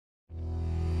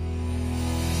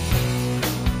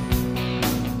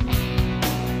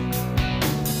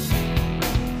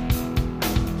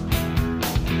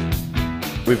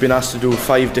We've been asked to do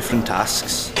 5 different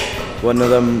tasks. One of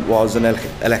them was an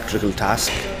electrical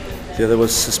task, the other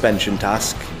was suspension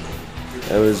task.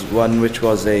 There was one which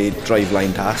was a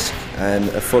driveline task and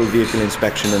a full vehicle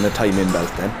inspection and a timing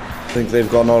belt then. I think they've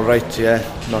gone all right, yeah,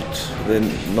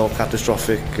 no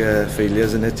catastrophic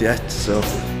failures in it yet. So.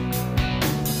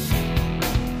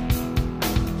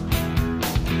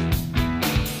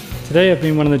 Today I've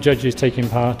been one of the judges taking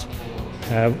part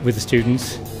with the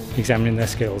students examining their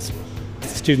skills.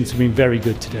 The students have been very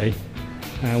good today.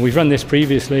 We've run this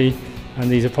previously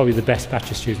and these are probably the best batch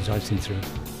of students I've seen through.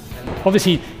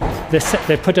 Obviously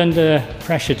they're put under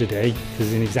pressure today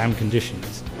because in exam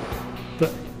conditions,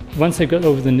 but once they've got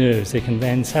over the nerves they can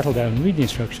then settle down, read the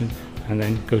instruction and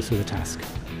then go through the task.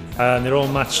 They're all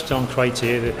matched on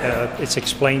criteria. It's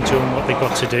explained to them what they've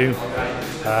got to do.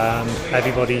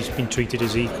 Everybody's been treated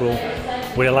as equal.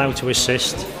 We're allowed to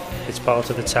assist. It's part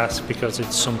of the task because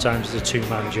sometimes it's a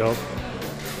 2-man job.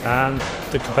 And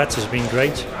the competitors have been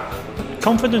great.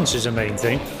 Confidence is the main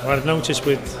thing. I've noticed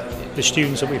with the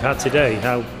students that we've had today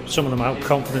how some of them how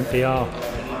confident they are.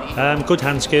 Good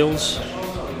hand skills,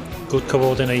 good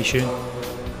coordination,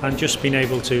 and just being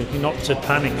able to not to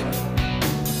panic.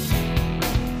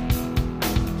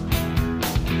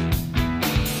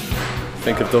 I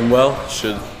think I've done well,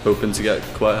 hoping to get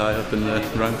quite high up in the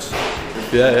ranks.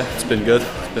 Yeah, it's been good.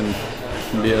 It's been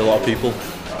meeting a lot of people.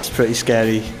 It's pretty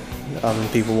scary having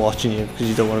people watching you because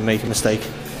you don't want to make a mistake.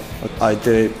 I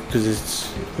do it because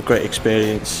it's a great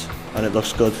experience and it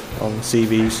looks good on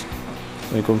CVs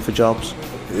when you're going for jobs.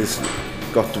 It's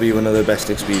got to be one of the best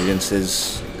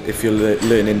experiences if you're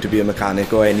learning to be a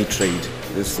mechanic or any trade.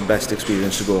 It's the best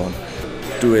experience to go on.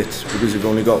 Do it because you've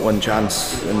only got one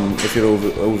chance, and if you're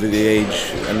over the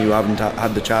age and you haven't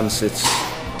had the chance, it's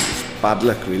bad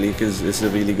luck really, because it's a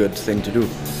really good thing to do.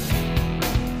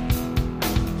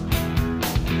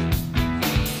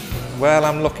 Well,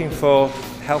 I'm looking for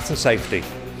health and safety.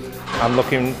 I'm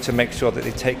looking to make sure that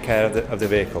they take care of the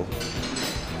vehicle,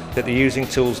 that they're using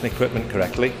tools and equipment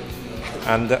correctly,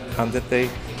 and that they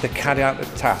carry out the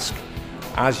task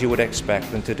as you would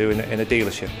expect them to do in a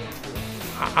dealership.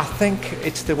 I think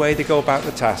it's the way they go about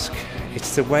the task,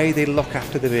 it's the way they look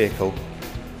after the vehicle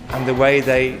and the way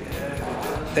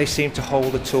they seem to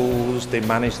hold the tools, they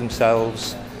manage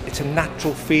themselves. It's a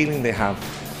natural feeling they have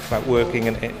about working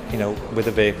with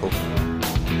a vehicle.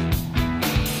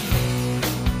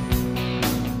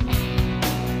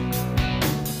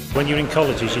 When you're in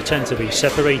colleges you tend to be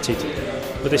separated,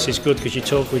 but this is good because you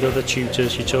talk with other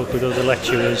tutors, you talk with other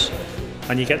lecturers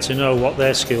and you get to know what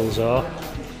their skills are.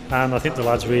 And I think the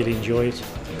lads really enjoy it,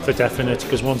 for definite,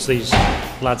 because once these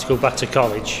lads go back to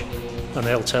college and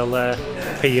they'll tell their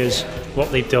peers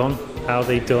what they've done, how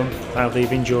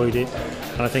they've enjoyed it,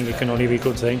 and I think it can only be a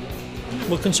good thing.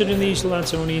 Well, considering these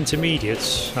lads are only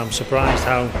intermediates, I'm surprised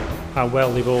how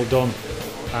well they've all done.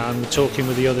 And talking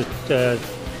with the other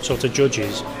sort of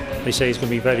judges, they say it's going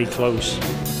to be very close.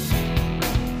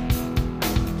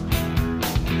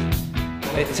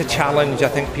 It's a challenge. I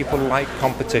think people like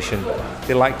competition.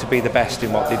 They like to be the best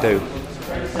in what they do.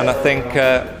 And I think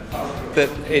that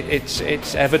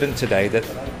it's evident today that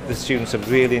the students have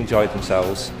really enjoyed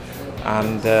themselves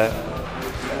and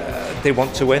they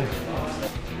want to win.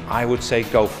 I would say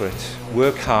go for it.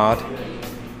 Work hard,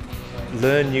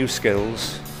 learn new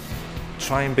skills,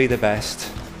 try and be the best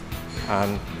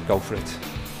and go for it.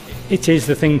 It is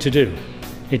the thing to do.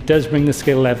 It does bring the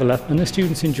skill level up and the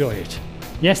students enjoy it.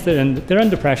 Yes, they're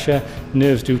under pressure,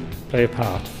 nerves do play a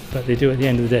part, but they do at the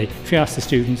end of the day. If you ask the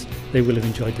students, they will have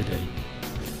enjoyed the day.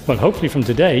 Well, hopefully from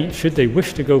today, should they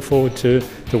wish to go forward to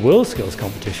the World Skills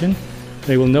competition,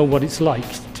 they will know what it's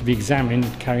like to be examined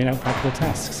carrying out practical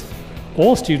tasks.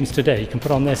 All students today can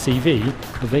put on their CV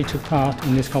that they took part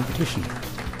in this competition,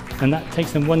 and that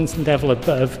takes them one level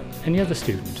above any other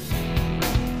student.